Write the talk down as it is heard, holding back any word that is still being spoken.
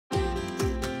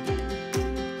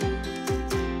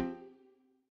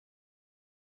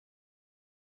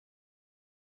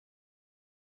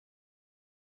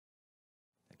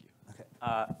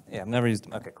Yeah, I've never used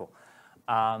them. Okay, cool.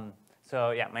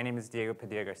 So yeah, my name is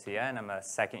Padilla Garcia, and I'm a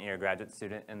second-year graduate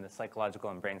student in the Psychological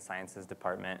and Brain Sciences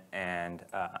department. And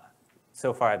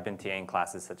so far, I've been TAing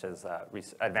classes such as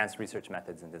Advanced Research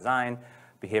Methods in Design,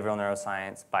 Behavioral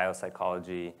Neuroscience,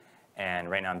 Biopsychology, and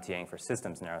right now I'm TAing for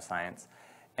Systems Neuroscience.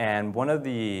 And one of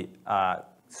the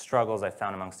struggles I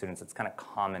found among students that's kind of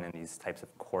common in these types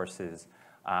of courses,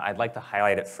 I'd like to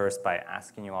highlight it first by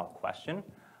asking you all a question.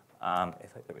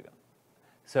 There we go.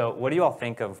 So what do you all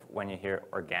think of when you hear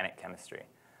organic chemistry?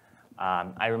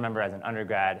 I remember as an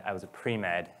undergrad, I was a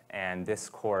pre-med, and this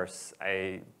course,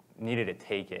 I needed to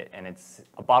take it, and it's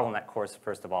a bottleneck course,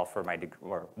 first of all, for my degree,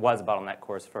 or was a bottleneck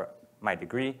course for my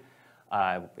degree.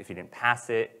 If you didn't pass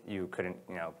it, you couldn't,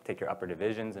 take your upper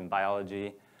divisions in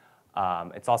biology.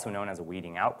 It's also known as a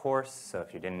weeding out course, so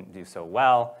if you didn't do so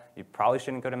well, you probably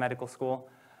shouldn't go to medical school.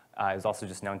 It was also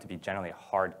just known to be generally a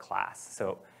hard class.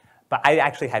 But I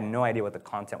actually had no idea what the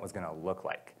content was going to look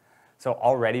like. So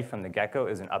already from the get-go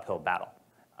is an uphill battle,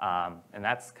 and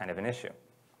that's kind of an issue.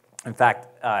 In fact,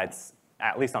 it's,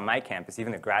 at least on my campus,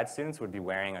 even the grad students would be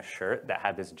wearing a shirt that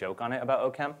had this joke on it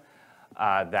about OChem,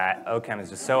 that OChem is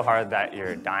just so hard that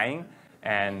you're dying,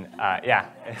 and yeah.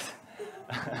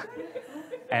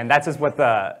 And that's just what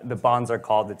the bonds are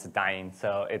called. It's dying,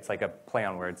 so it's like a play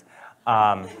on words.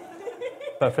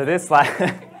 But for this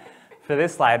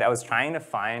slide, I was trying to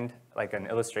find like an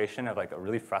illustration of like a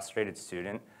really frustrated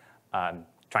student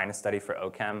trying to study for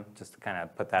OChem, just to kind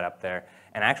of put that up there.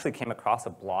 And I actually came across a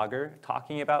blogger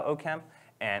talking about OChem.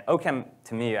 And OChem,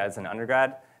 to me, as an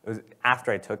undergrad, it was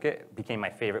after I took it, became my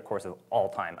favorite course of all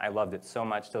time. I loved it so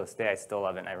much. To this day, I still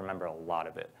love it, and I remember a lot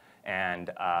of it. And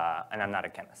I'm not a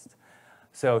chemist.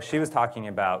 So she was talking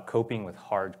about coping with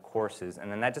hard courses, and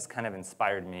then that just kind of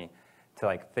inspired me to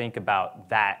like think about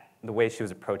that, the way she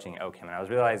was approaching OChem. And I was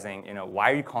realizing, why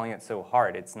are you calling it so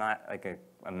hard? It's not like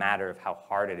a matter of how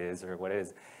hard it is or what it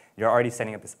is. You're already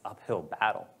setting up this uphill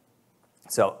battle.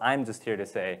 So I'm just here to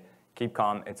say, keep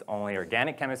calm. It's only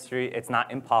organic chemistry. It's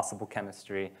not impossible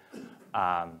chemistry.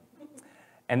 And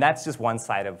that's just one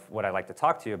side of what I'd like to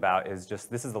talk to you about is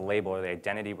just this is the label or the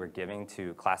identity we're giving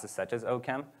to classes such as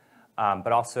OChem.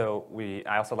 But also,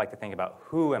 I also like to think about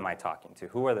who am I talking to?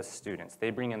 Who are the students?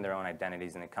 They bring in their own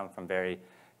identities, and they come from very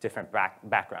different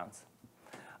backgrounds.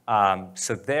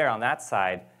 So there, on that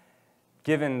side,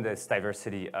 given this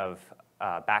diversity of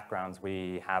backgrounds,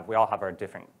 we all have our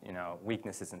different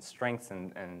weaknesses and strengths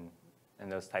and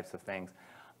those types of things.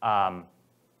 But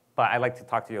I'd like to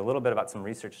talk to you a little bit about some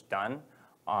research done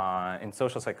in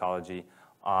social psychology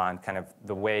on kind of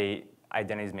the way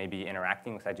identities may be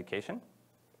interacting with education.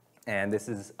 And this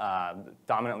is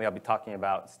dominantly, I'll be talking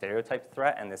about stereotype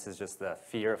threat, and this is just the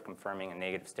fear of confirming a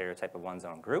negative stereotype of one's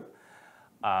own group.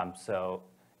 So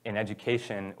in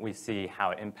education, we see how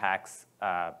it impacts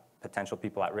potential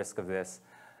people at risk of this,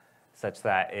 such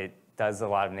that it does a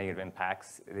lot of negative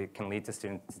impacts. It can lead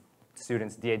to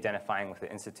students de-identifying with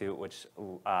the institute, which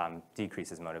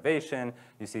decreases motivation.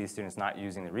 You see these students not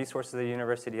using the resources of the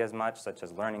university as much, such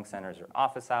as learning centers or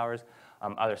office hours.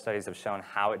 Other studies have shown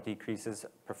how it decreases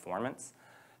performance,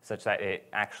 such that it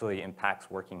actually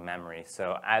impacts working memory.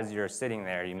 So as you're sitting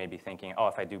there, you may be thinking, oh,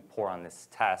 if I do poor on this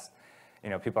test,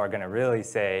 people are going to really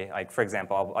say, like, for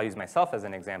example, I'll use myself as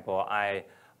an example.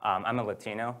 I'm a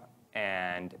Latino,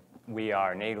 and we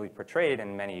are natively portrayed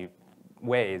in many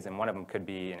ways, and one of them could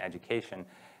be in education.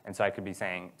 And so I could be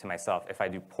saying to myself, if I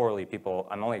do poorly,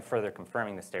 I'm only further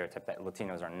confirming the stereotype that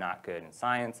Latinos are not good in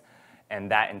science, and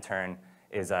that in turn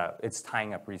is it's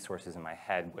tying up resources in my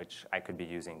head, which I could be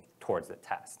using towards the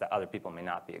test that other people may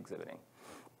not be exhibiting.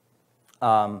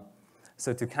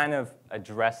 So to kind of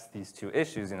address these two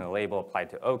issues in a label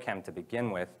applied to OChem to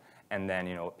begin with, and then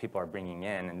what people are bringing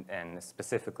in, and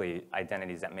specifically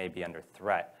identities that may be under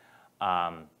threat,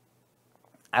 my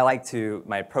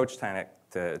approach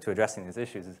to addressing these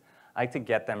issues is I like to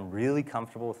get them really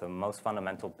comfortable with the most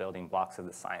fundamental building blocks of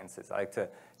the sciences. I like to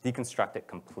deconstruct it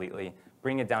completely,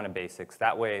 bring it down to basics.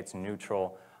 That way it's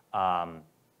neutral.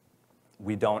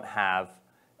 We don't have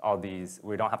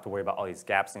to worry about all these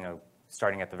gaps,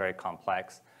 starting at the very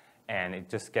complex. And it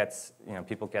just gets,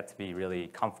 people get to be really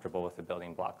comfortable with the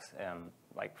building blocks.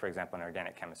 Like, for example, in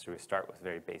organic chemistry, we start with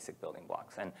very basic building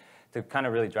blocks. And to kind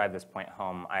of really drive this point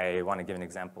home, I want to give an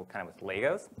example kind of with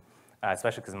Legos,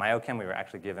 especially because in my OChem, we were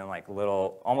actually given like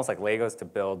almost like Legos to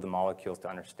build the molecules to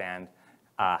understand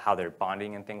how they're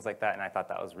bonding and things like that, and I thought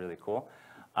that was really cool.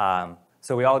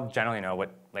 So we all generally know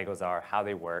what Legos are, how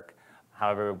they work.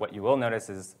 However, what you will notice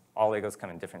is all Legos come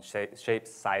in different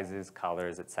shapes, sizes,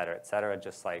 colors, et cetera,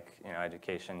 just like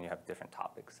education, you have different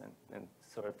topics and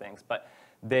sort of things. But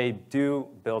they do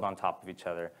build on top of each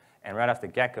other, And right off the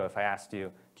get-go, if I asked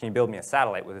you, can you build me a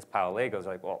satellite with this pile of Legos,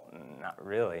 they're like, well, not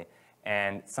really.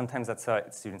 And sometimes that's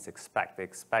what students expect. They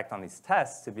expect on these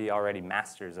tests to be already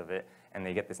masters of it, and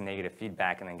they get this negative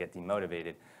feedback and then get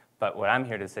demotivated. But what I'm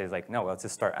here to say is like, no, let's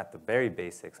just start at the very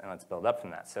basics and let's build up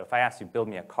from that. So if I ask you, build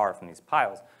me a car from these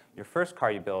piles, your first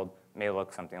car you build may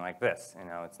look something like this. You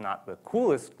know, it's not the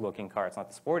coolest looking car, it's not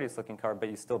the sportiest looking car, but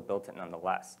you still built it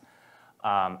nonetheless.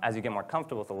 As you get more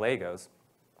comfortable with the Legos,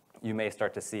 you may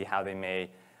start to see how they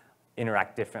may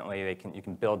interact differently. You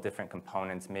can build different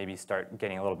components, maybe start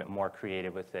getting a little bit more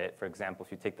creative with it. For example,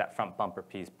 if you take that front bumper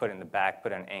piece, put it in the back,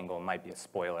 put it at an angle, it might be a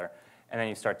spoiler, and then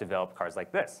you start to develop cars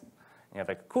like this. You have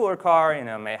like a cooler car, you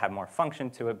know, may have more function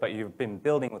to it, but you've been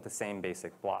building with the same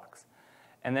basic blocks.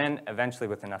 And then eventually,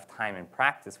 with enough time and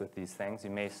practice with these things, you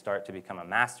may start to become a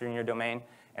master in your domain,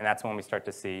 and that's when we start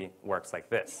to see works like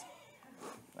this.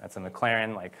 That's a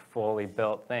McLaren, like, fully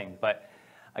built thing. But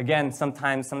again,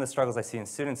 sometimes some of the struggles I see in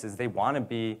students is they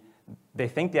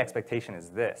think the expectation is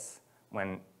this,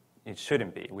 when it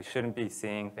shouldn't be. We shouldn't be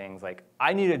seeing things like,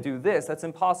 I need to do this, that's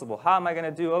impossible. How am I going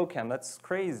to do OChem? That's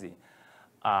crazy.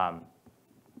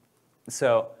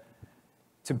 So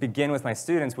to begin with my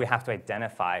students, we have to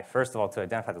identify, first of all, to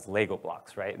identify those Lego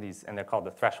blocks, right? And they're called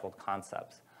the threshold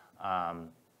concepts. And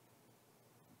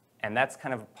that's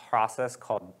kind of a process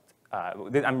called,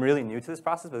 I'm really new to this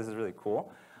process, but this is really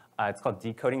cool. It's called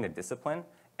decoding the discipline.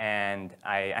 And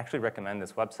I actually recommend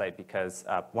this website because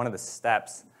one of the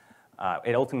steps,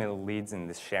 it ultimately leads in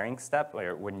this sharing step,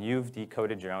 where when you've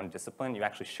decoded your own discipline, you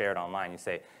actually share it online. You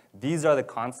say, these are the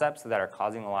concepts that are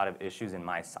causing a lot of issues in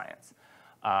my science.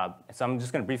 So I'm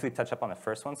just going to briefly touch up on the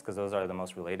first ones because those are the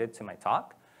most related to my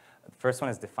talk. The first one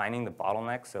is defining the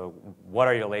bottleneck. So what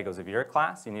are your Legos of your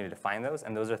class? You need to define those,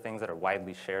 and those are things that are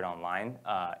widely shared online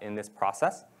in this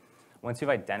process. Once you've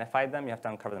identified them, you have to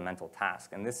uncover the mental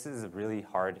task. And this is a really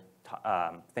hard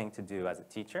thing to do as a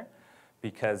teacher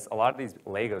because a lot of these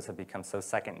Legos have become so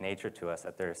second nature to us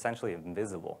that they're essentially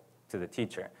invisible to the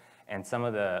teacher. And some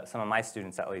of my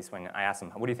students, at least, when I ask them,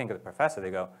 what do you think of the professor?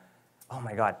 They go, oh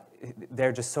my God,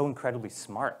 they're just so incredibly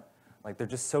smart. Like, they're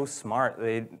just so smart,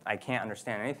 I can't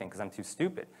understand anything because I'm too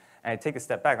stupid. And I take a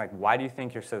step back, like, why do you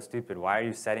think you're so stupid? Why are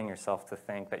you setting yourself to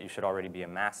think that you should already be a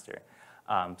master?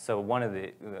 So one of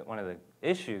the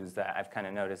issues that I've kind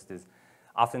of noticed is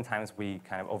oftentimes we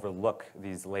kind of overlook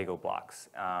these Lego blocks.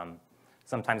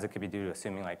 Sometimes it could be due to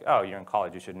assuming like, oh, you're in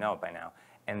college, you should know it by now.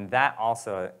 And that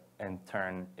also, in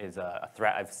turn, is a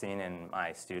threat I've seen in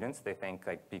my students. They think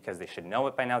like because they should know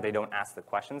it by now, they don't ask the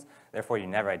questions. Therefore, you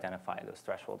never identify those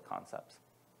threshold concepts.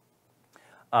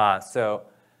 So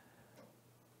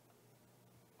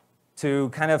to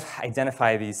kind of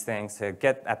identify these things, to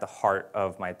get at the heart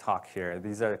of my talk here,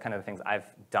 these are kind of the things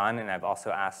I've done, and I've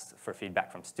also asked for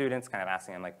feedback from students, kind of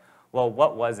asking them like, well,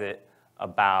 what was it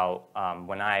about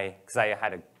because I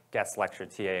had a guest lecture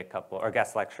for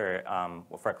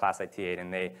a class I TA'd,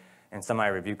 and some of my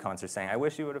review comments are saying, I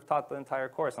wish you would have taught the entire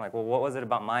course. I'm like, well, what was it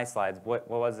about my slides? What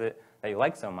was it that you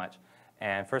liked so much?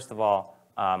 And first of all,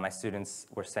 my students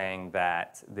were saying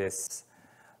that this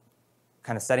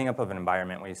kind of setting up of an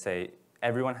environment where you say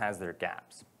everyone has their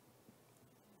gaps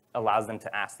allows them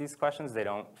to ask these questions. They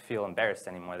don't feel embarrassed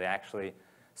anymore. They actually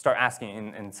start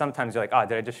asking, and sometimes you're like, oh,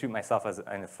 did I just shoot myself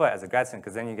in the foot as a grad student?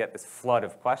 Because then you get this flood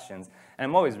of questions, and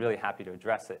I'm always really happy to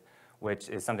address it, which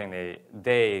is something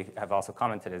they have also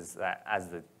commented is that as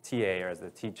the TA or as the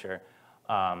teacher,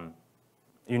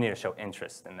 you need to show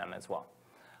interest in them as well.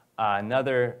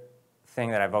 Another thing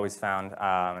that I've always found,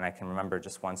 and I can remember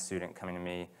just one student coming to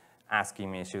me asking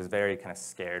me, she was very kind of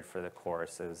scared for the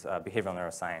course, is behavioral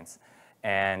neuroscience.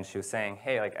 And she was saying,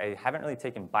 hey, like I haven't really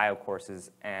taken bio courses,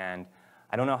 and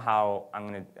I don't know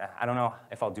I don't know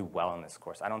if I'll do well in this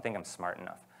course. I don't think I'm smart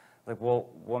enough. Like, well,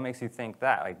 what makes you think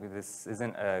that? Like, this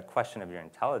isn't a question of your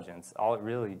intelligence. All it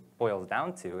really boils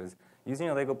down to is using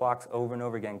your Lego blocks over and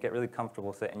over again, get really comfortable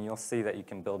with it, and you'll see that you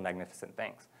can build magnificent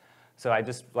things. So I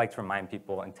just like to remind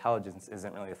people intelligence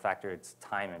isn't really a factor, it's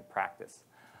time and practice.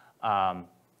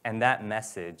 And that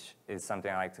message is something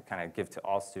I like to kind of give to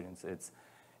all students. It's,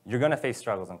 you're going to face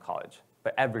struggles in college,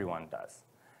 but everyone does.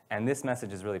 And this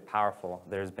message is really powerful.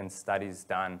 There's been studies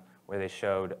done where they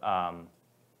showed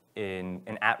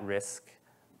in at-risk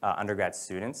undergrad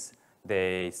students,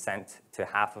 they sent to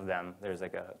half of them, there's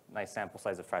like a nice sample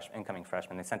size of incoming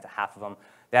freshmen, they sent to half of them,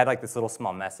 they had like this little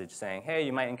small message saying, hey,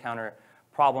 you might encounter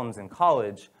problems in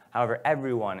college, however,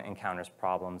 everyone encounters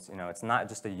problems. You know, it's not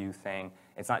just a you thing,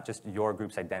 it's not just your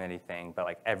group's identity thing, but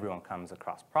like everyone comes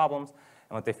across problems.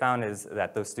 And what they found is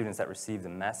that those students that received the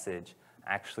message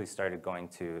actually started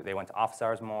they went to office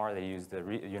hours more, they used the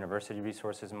university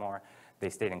resources more, they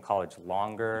stayed in college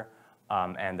longer,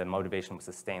 and the motivation was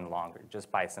sustained longer,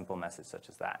 just by a simple message such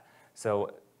as that.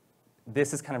 So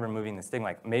this is kind of removing the stigma.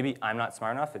 Like, maybe I'm not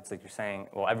smart enough. It's like you're saying,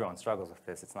 well, everyone struggles with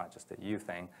this. It's not just a you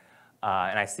thing.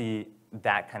 And I see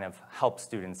that kind of help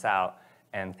students out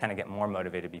and kind of get more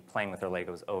motivated to be playing with their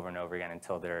Legos over and over again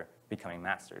until they're becoming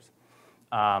masters.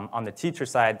 On the teacher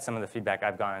side, some of the feedback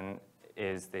I've gotten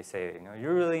is they say,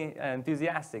 you're really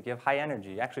enthusiastic, you have high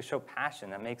energy, you actually show passion,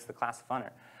 that makes the class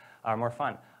funner, or more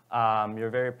fun.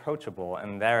 You're very approachable.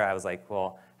 And there I was like,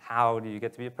 well, how do you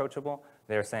get to be approachable?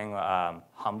 They were saying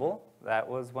humble. That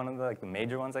was one of the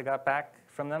major ones I got back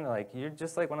from them. They're like, you're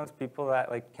just like one of those people that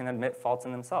can admit faults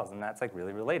in themselves, and that's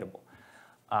really relatable.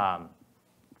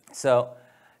 So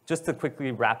just to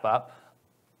quickly wrap up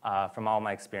from all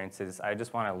my experiences, I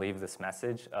just want to leave this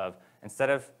message of, instead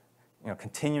of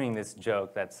continuing this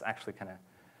joke that's actually kind of,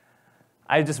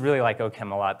 I just really like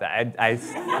OChem a lot. That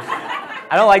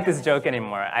I don't like this joke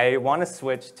anymore. I want to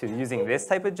switch to using this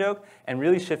type of joke and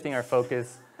really shifting our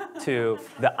focus to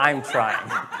the I'm trying.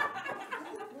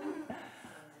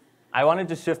 I want to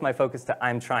just shift my focus to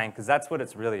I'm trying, because that's what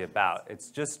it's really about. It's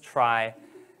just try.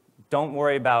 Don't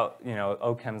worry about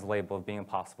OChem's label of being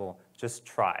impossible. Just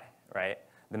try, right?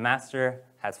 The master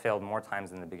has failed more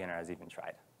times than the beginner has even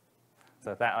tried.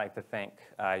 So with that, I'd like to thank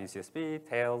UCSB,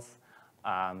 Tails,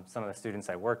 some of the students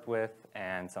I worked with,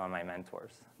 and some of my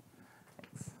mentors.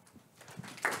 Thanks.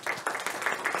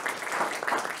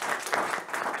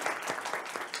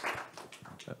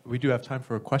 We do have time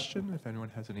for a question, if anyone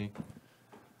has any.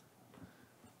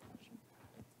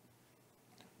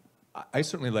 I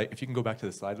certainly like, if you can go back to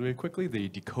the slides really quickly, the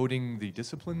decoding the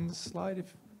disciplines slide.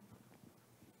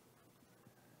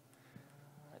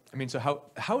 I mean, so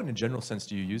how in a general sense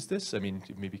do you use this? I mean,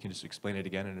 maybe you can just explain it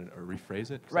again or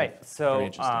rephrase it. Right. So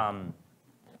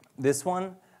this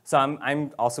one. So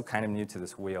I'm also kind of new to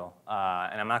this wheel,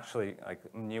 and I'm actually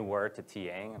newer to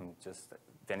TAing. I'm just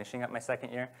finishing up my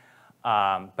second year.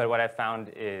 But what I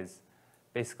found is,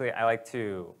 basically, I like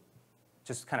to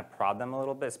just kind of prod them a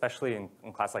little bit, especially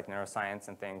in class like neuroscience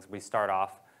and things. We start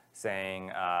off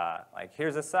saying,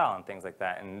 here's a cell and things like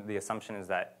that. And the assumption is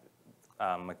that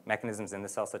mechanisms in the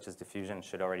cell, such as diffusion,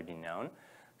 should already be known.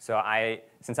 So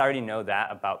since I already know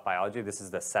that about biology, this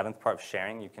is the 7th part of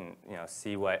sharing. You can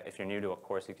see what, if you're new to a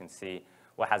course, you can see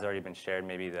what has already been shared,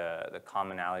 maybe the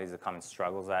commonalities, the common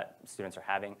struggles that students are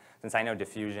having. Since I know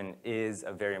diffusion is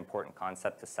a very important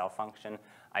concept to cell function,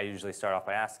 I usually start off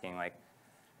by asking,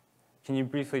 can you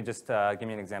briefly just give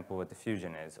me an example of what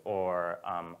diffusion is? Or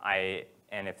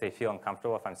and if they feel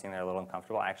uncomfortable, if I'm seeing they're a little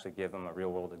uncomfortable, I actually give them a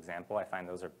real-world example. I find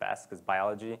those are best, because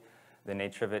biology, the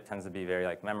nature of it tends to be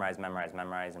very memorize, memorize,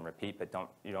 memorize, and repeat, but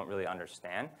you don't really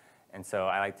understand. And so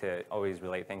I like to always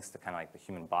relate things to kind of the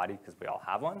human body, because we all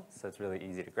have one, so it's really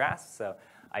easy to grasp. So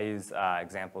I use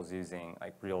examples using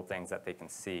real things that they can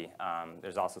see.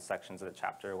 There's also sections of the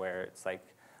chapter where it's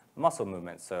muscle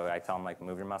movement. So I tell them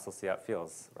move your muscle, see how it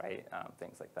feels, right?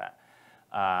 Things like that.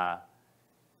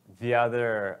 The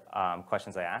other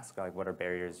questions I ask are what are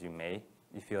barriers you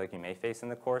feel like you may face in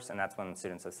the course? And that's when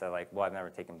students have said well, I've never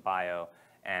taken bio,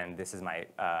 and this is my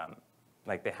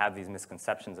they have these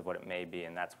misconceptions of what it may be,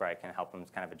 and that's where I can help them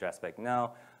kind of address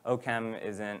no, OChem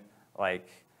isn't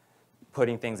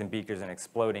putting things in beakers and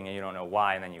exploding and you don't know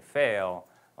why and then you fail.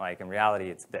 In reality,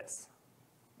 it's this.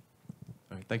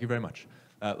 All right, thank you very much.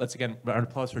 Let's again round of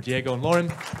applause for Diego and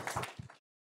Lauren.